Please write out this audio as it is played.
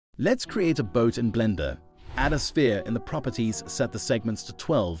Let's create a boat in Blender. Add a sphere. In the properties, set the segments to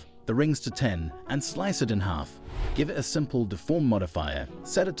 12, the rings to 10, and slice it in half. Give it a simple deform modifier.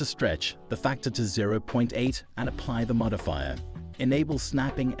 Set it to stretch, the factor to 0.8, and apply the modifier. Enable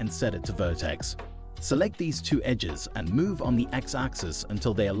snapping and set it to vertex. Select these two edges and move on the x-axis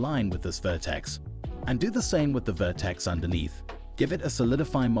until they align with this vertex. And do the same with the vertex underneath. Give it a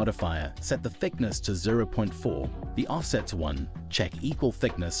solidify modifier, set the thickness to 0.4, the offset to 1, check equal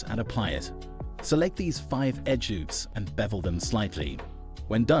thickness and apply it. Select these 5 edge loops and bevel them slightly.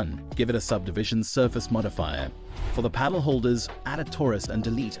 When done, give it a subdivision surface modifier. For the paddle holders, add a torus and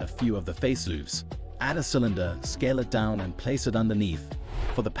delete a few of the face loops. Add a cylinder, scale it down and place it underneath.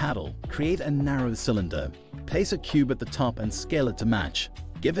 For the paddle, create a narrow cylinder. Place a cube at the top and scale it to match.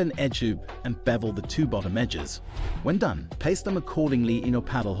 Give it an edge loop and bevel the 2 bottom edges. When done, paste them accordingly in your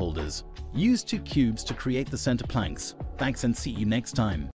paddle holders. Use 2 cubes to create the center planks. Thanks and see you next time.